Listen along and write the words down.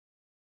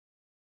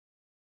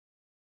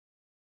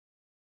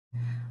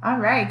All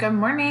right, good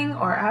morning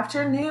or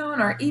afternoon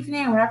or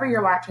evening, whenever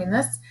you're watching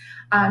this.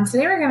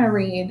 Today we're going to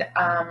read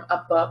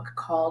a book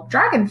called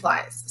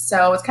Dragonflies.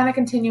 So it's kind of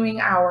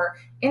continuing our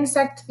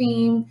insect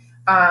theme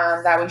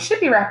that we should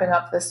be wrapping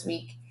up this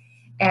week.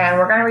 And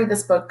we're going to read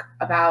this book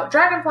about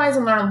dragonflies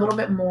and learn a little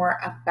bit more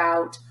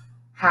about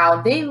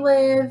how they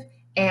live.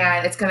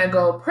 And it's going to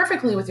go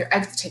perfectly with your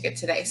exit ticket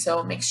today.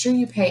 So make sure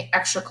you pay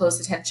extra close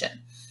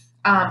attention.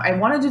 I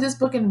want to do this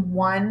book in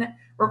one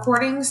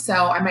recording, so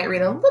I might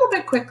read a little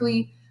bit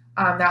quickly.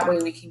 That way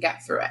we can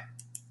get through it.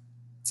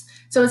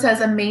 So it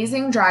says,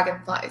 amazing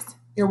dragonflies.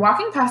 You're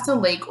walking past a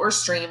lake or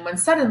stream when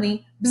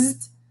suddenly,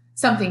 bzzzt,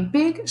 something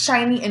big,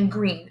 shiny, and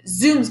green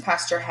zooms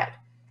past your head.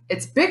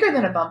 It's bigger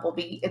than a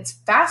bumblebee. It's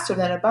faster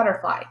than a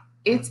butterfly.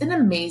 It's an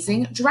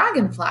amazing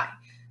dragonfly.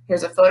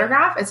 Here's a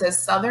photograph. It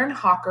says Southern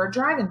Hawker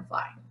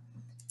Dragonfly.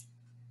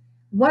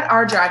 What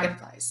are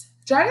dragonflies?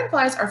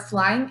 Dragonflies are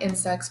flying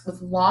insects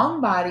with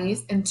long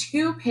bodies and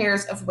two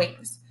pairs of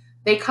wings.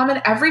 They come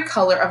in every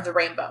color of the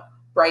rainbow.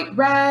 Bright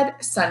red,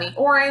 sunny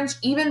orange,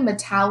 even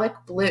metallic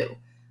blue,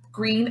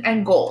 green,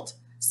 and gold.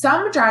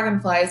 Some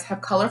dragonflies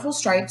have colorful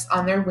stripes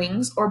on their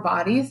wings or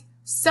bodies.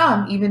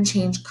 Some even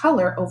change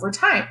color over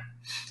time.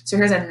 So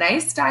here's a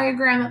nice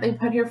diagram that they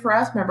put here for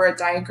us. Remember, a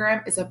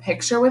diagram is a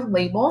picture with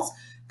labels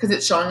because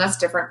it's showing us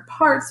different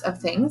parts of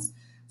things.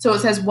 So it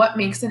says, what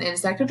makes an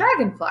insect a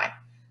dragonfly?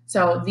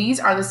 So these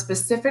are the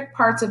specific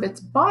parts of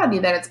its body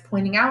that it's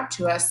pointing out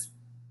to us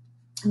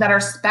that are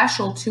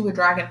special to a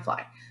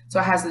dragonfly. So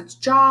it has its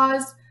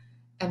jaws,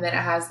 and then it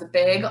has the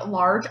big,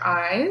 large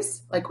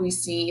eyes, like we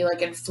see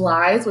like in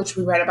flies, which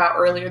we read about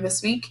earlier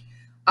this week.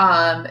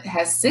 It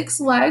has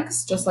 6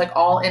 legs, just like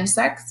all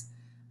insects,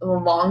 a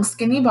long,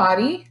 skinny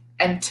body,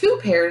 and 2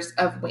 pairs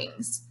of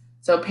wings.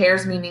 So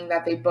pairs meaning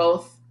that they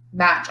both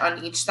match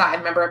on each side.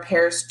 Remember, a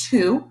pair is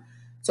 2,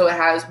 so it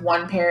has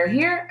 1 pair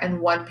here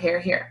and 1 pair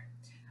here.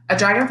 A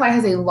dragonfly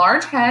has a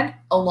large head,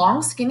 a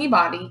long, skinny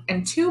body,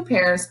 and 2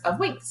 pairs of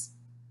wings.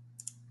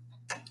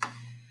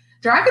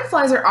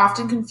 Dragonflies are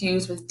often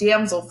confused with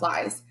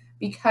damselflies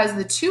because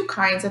the two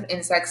kinds of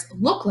insects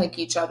look like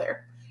each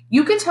other.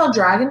 You can tell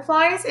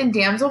dragonflies and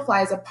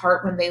damselflies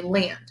apart when they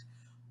land.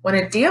 When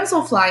a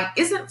damselfly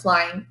isn't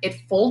flying, it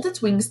folds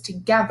its wings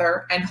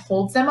together and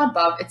holds them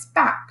above its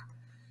back.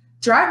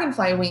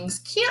 Dragonfly wings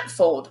can't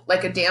fold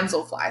like a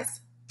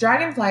damselfly's.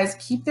 Dragonflies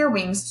keep their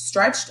wings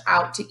stretched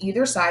out to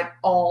either side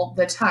all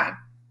the time.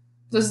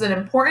 This is an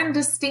important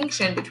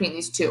distinction between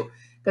these two.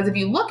 Because if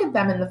you look at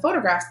them in the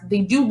photographs,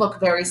 they do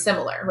look very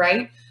similar,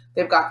 right?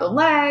 They've got the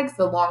legs,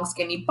 the long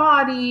skinny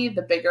body,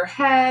 the bigger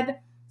head.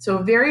 So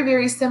very,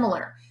 very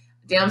similar.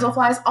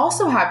 Damselflies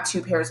also have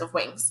 2 pairs of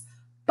wings.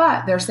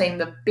 But they're saying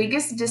the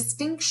biggest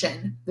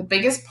distinction, the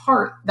biggest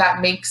part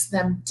that makes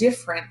them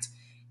different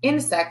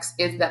insects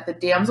is that the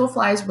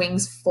damselfly's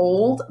wings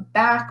fold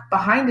back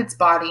behind its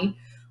body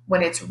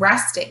when it's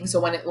resting. So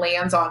when it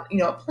lands on,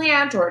 a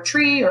plant or a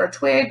tree or a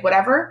twig,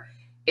 whatever,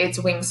 its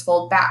wings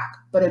fold back.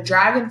 But a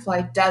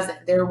dragonfly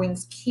doesn't. Their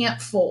wings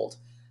can't fold.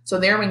 So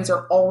their wings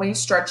are always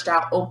stretched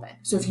out open.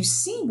 So if you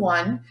see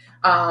one,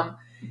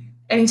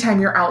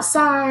 anytime you're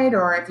outside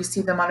or if you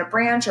see them on a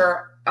branch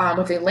or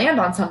if they land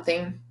on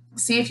something,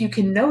 see if you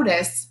can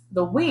notice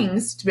the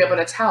wings to be able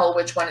to tell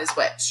which one is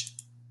which.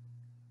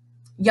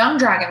 Young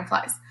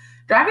dragonflies.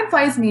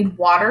 Dragonflies need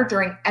water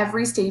during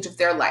every stage of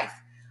their life.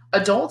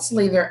 Adults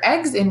lay their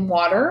eggs in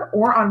water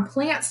or on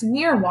plants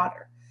near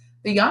water.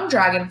 The young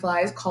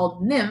dragonflies,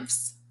 called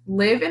nymphs,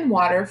 live in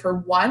water for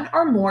 1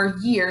 or more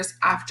years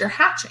after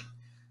hatching.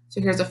 So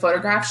here's a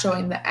photograph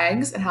showing the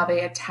eggs and how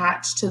they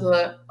attach to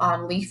the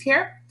leaf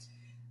here.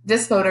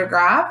 This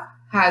photograph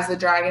has the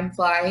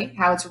dragonfly,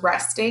 how it's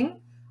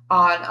resting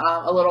on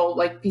a little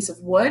piece of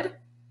wood.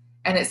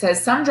 And it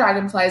says some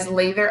dragonflies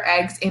lay their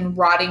eggs in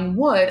rotting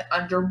wood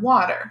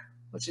underwater,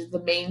 which is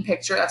the main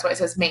picture. That's why it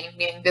says main,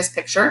 meaning this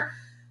picture.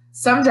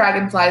 Some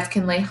dragonflies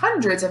can lay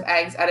hundreds of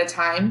eggs at a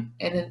time,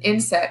 and an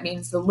inset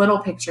means the little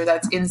picture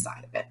that's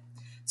inside of it.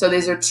 So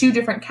these are 2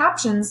 different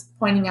captions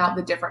pointing out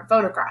the different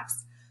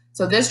photographs.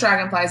 So this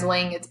dragonfly is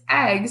laying its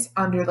eggs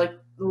under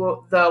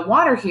the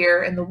water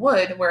here in the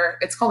wood, where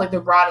it's called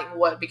the rotting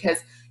wood because,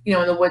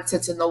 when the wood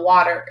sits in the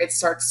water, it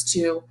starts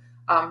to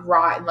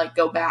rot and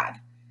go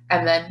bad.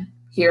 And then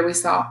here we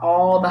saw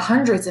all the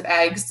hundreds of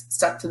eggs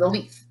stuck to the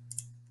leaf.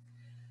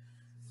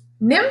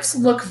 Nymphs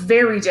look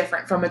very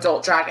different from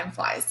adult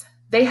dragonflies.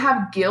 They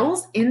have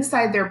gills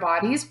inside their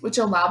bodies, which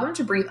allow them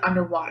to breathe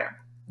underwater.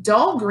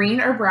 Dull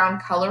green or brown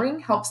coloring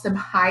helps them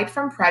hide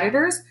from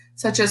predators,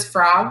 such as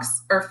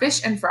frogs or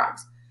fish and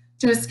frogs.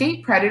 To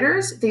escape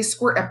predators, they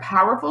squirt a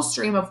powerful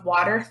stream of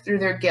water through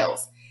their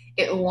gills.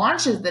 It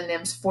launches the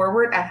nymphs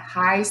forward at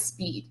high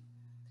speed.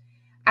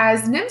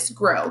 As nymphs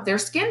grow, their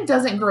skin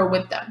doesn't grow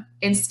with them.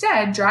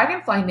 Instead,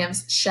 dragonfly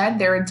nymphs shed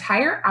their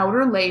entire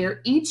outer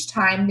layer each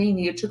time they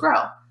need to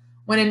grow.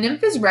 When a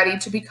nymph is ready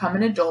to become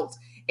an adult,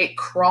 it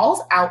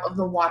crawls out of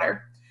the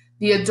water.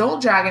 The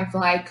adult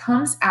dragonfly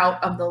comes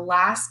out of the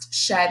last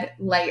shed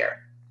layer.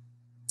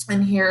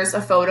 And here's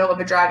a photo of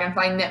a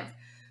dragonfly nymph.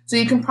 So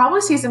you can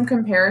probably see some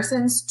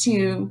comparisons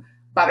to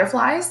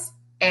butterflies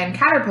and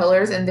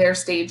caterpillars in their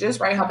stages,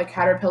 right? How the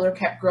caterpillar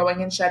kept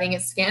growing and shedding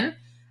its skin,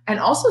 and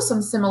also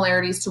some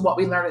similarities to what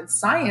we learned in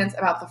science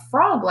about the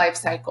frog life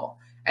cycle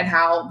and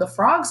how the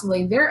frogs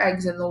lay their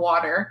eggs in the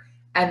water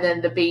and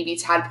then the baby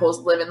tadpoles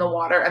live in the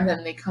water and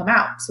then they come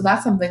out. So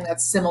that's something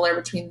that's similar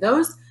between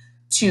those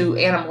two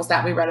animals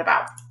that we read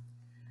about.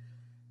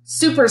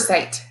 Super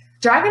sight.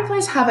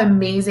 Dragonflies have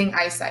amazing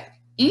eyesight.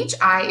 Each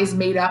eye is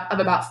made up of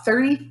about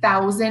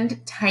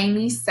 30,000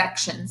 tiny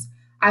sections.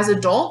 As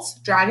adults,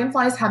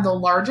 dragonflies have the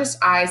largest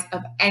eyes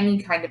of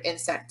any kind of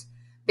insect.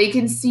 They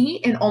can see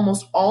in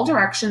almost all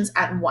directions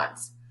at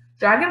once.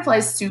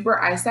 Dragonflies' super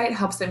eyesight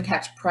helps them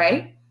catch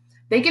prey.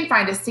 They can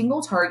find a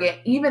single target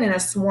even in a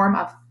swarm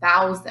of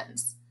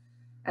thousands.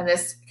 And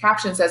this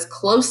caption says,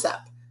 close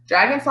up.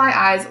 Dragonfly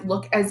eyes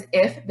look as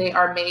if they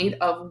are made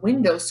of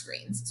window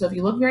screens. So if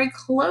you look very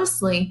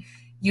closely,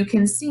 you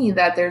can see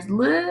that there's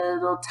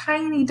little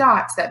tiny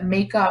dots that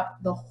make up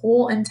the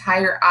whole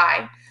entire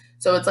eye.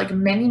 So it's like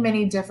many,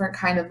 many different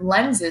kind of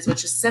lenses,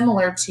 which is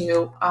similar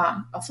to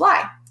a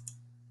fly.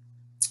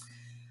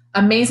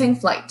 Amazing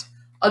flight.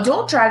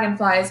 Adult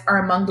dragonflies are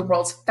among the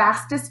world's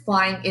fastest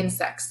flying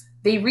insects.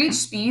 They reach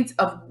speeds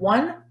of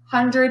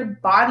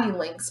 100 body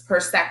lengths per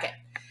second.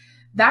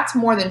 That's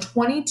more than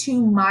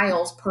 22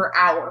 miles per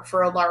hour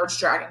for a large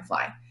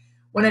dragonfly.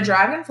 When a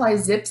dragonfly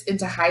zips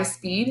into high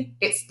speed,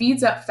 it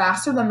speeds up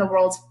faster than the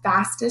world's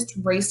fastest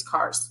race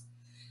cars.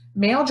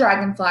 Male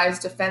dragonflies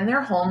defend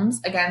their homes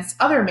against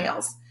other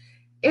males.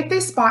 If they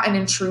spot an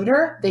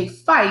intruder, they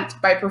fight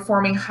by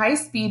performing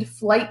high-speed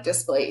flight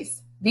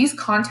displays. These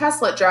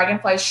contests let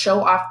dragonflies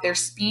show off their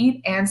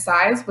speed and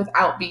size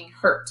without being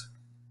hurt.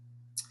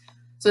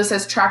 So it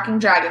says tracking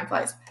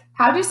dragonflies.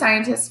 How do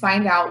scientists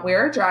find out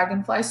where a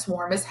dragonfly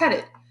swarm is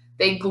headed?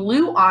 They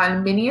glue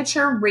on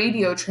miniature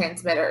radio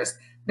transmitters.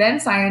 Then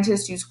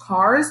scientists use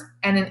cars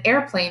and an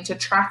airplane to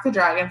track the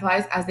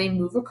dragonflies as they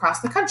move across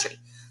the country.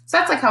 So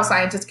that's like how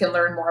scientists can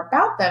learn more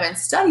about them and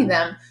study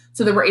them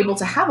so that we're able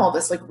to have all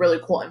this like really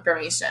cool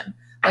information.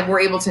 Like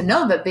we're able to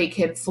know that they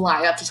can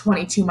fly up to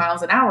 22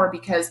 miles an hour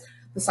because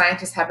the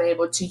scientists have been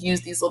able to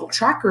use these little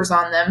trackers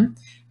on them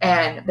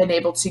and been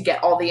able to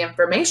get all the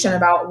information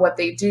about what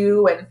they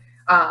do and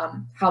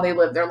how they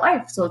live their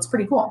life. So it's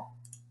pretty cool.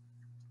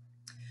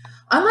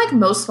 Unlike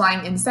most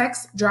flying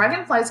insects,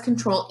 dragonflies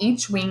control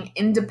each wing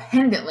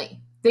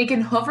independently. They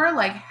can hover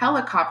like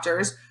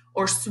helicopters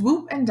or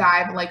swoop and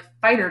dive like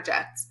fighter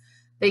jets.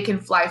 They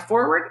can fly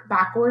forward,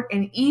 backward,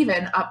 and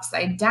even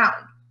upside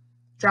down.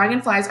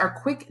 Dragonflies are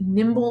quick,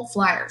 nimble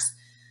flyers.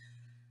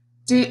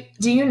 Do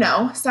you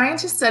know,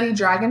 scientists study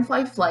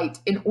dragonfly flight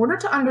in order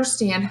to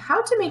understand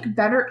how to make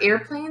better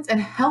airplanes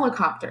and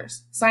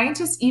helicopters.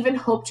 Scientists even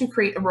hope to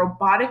create a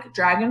robotic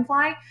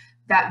dragonfly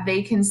that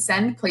they can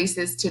send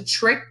places too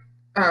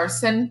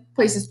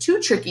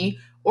tricky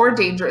or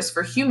dangerous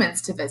for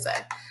humans to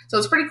visit. So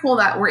it's pretty cool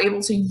that we're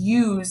able to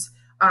use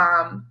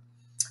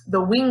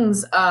the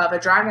wings of a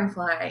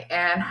dragonfly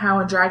and how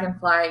a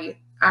dragonfly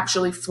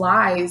actually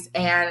flies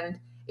and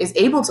is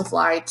able to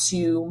fly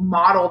to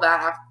model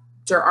that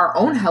after our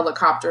own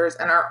helicopters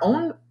and our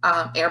own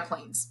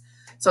airplanes.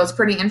 So it's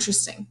pretty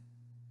interesting.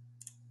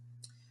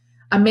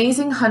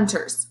 Amazing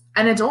hunters.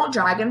 An adult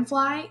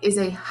dragonfly is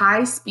a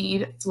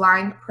high-speed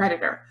flying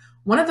predator,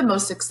 one of the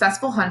most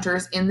successful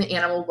hunters in the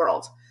animal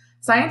world.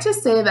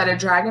 Scientists say that a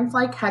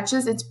dragonfly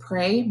catches its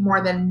prey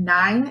more than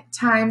 9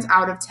 times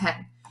out of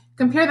 10.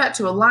 Compare that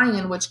to a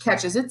lion, which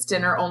catches its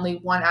dinner only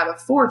 1 out of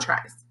 4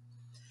 tries.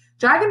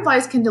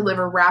 Dragonflies can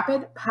deliver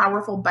rapid,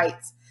 powerful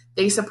bites.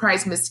 They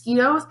surprise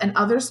mosquitoes and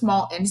other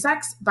small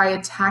insects by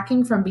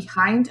attacking from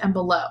behind and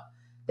below.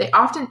 They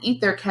often eat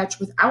their catch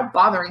without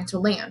bothering to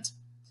land.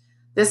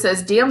 This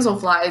says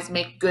damselflies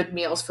make good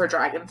meals for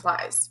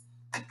dragonflies.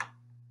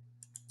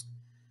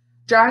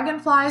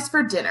 Dragonflies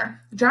for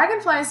dinner.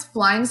 Dragonflies'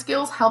 flying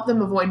skills help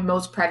them avoid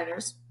most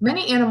predators.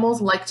 Many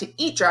animals like to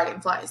eat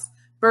dragonflies.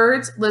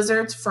 Birds,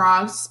 lizards,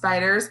 frogs,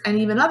 spiders, and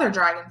even other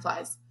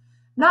dragonflies.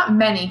 Not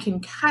many can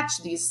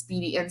catch these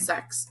speedy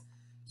insects.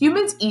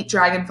 Humans eat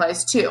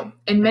dragonflies too.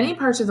 In many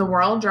parts of the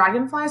world,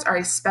 dragonflies are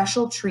a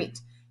special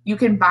treat. You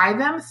can buy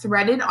them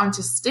threaded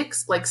onto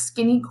sticks like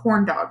skinny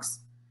corn dogs.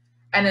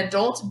 An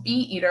adult bee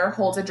eater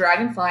holds a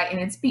dragonfly in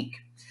its beak.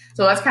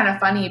 So that's kind of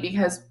funny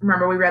because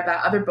remember we read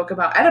that other book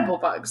about edible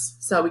bugs.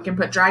 So we can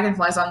put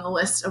dragonflies on the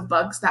list of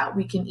bugs that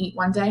we can eat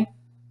one day.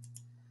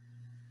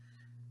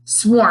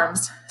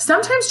 Swarms.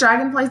 Sometimes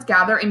dragonflies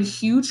gather in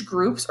huge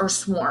groups or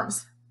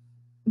swarms.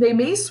 They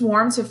may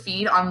swarm to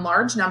feed on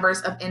large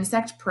numbers of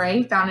insect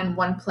prey found in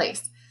one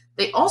place.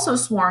 They also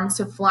swarm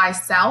to fly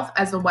south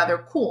as the weather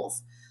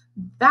cools.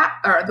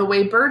 The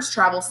way birds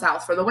travel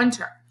south for the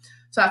winter.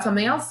 So that's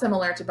something else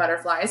similar to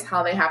butterflies,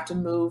 how they have to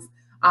move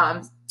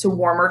to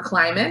warmer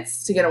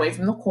climates to get away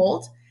from the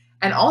cold.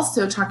 And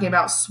also talking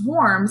about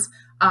swarms,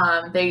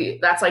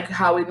 that's like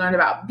how we learned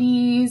about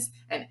bees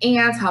and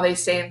ants, how they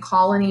stay in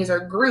colonies or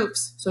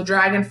groups. So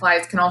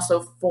dragonflies can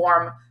also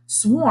form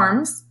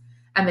swarms,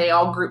 and they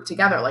all group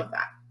together like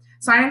that.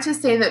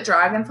 Scientists say that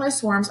dragonfly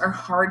swarms are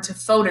hard to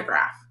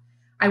photograph.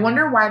 I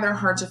wonder why they're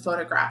hard to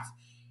photograph.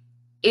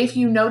 If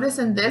you notice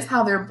in this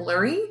how they're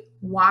blurry,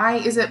 why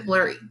is it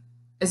blurry?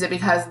 Is it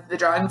because the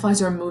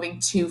dragonflies are moving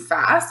too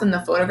fast and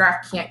the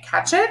photograph can't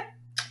catch it?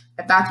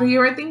 If that's what you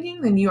were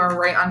thinking, then you are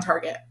right on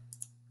target.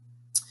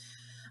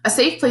 A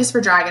safe place for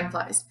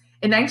dragonflies.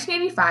 In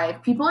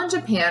 1985, people in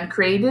Japan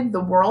created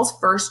the world's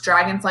first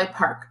dragonfly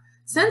park.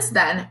 Since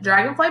then,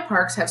 dragonfly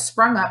parks have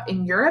sprung up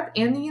in Europe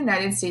and the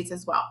United States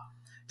as well.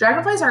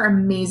 Dragonflies are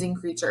amazing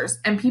creatures,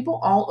 and people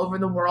all over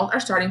the world are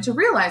starting to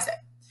realize it.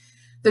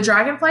 The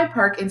Dragonfly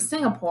Park in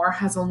Singapore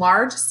has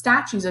large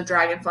statues of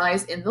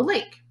dragonflies in the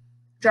lake.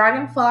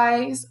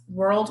 Dragonflies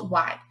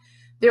worldwide.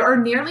 There are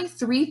nearly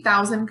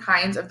 3,000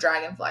 kinds of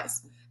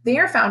dragonflies. They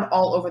are found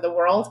all over the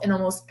world in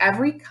almost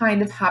every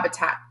kind of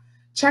habitat.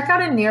 Check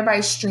out a nearby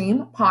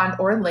stream, pond,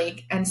 or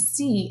lake and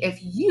see if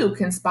you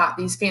can spot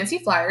these fancy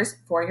flyers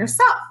for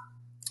yourself.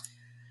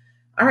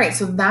 All right,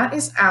 so that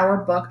is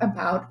our book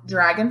about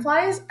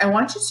dragonflies. I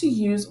want you to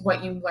use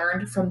what you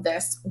learned from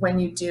this when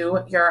you do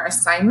your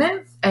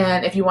assignment.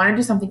 And if you want to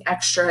do something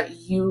extra,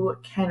 you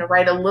can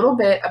write a little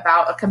bit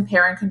about a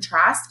compare and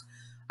contrast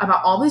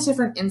about all these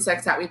different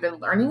insects that we've been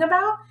learning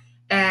about.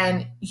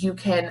 And you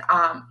can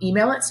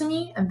email it to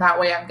me, and that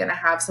way I'm going to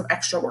have some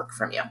extra work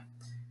from you.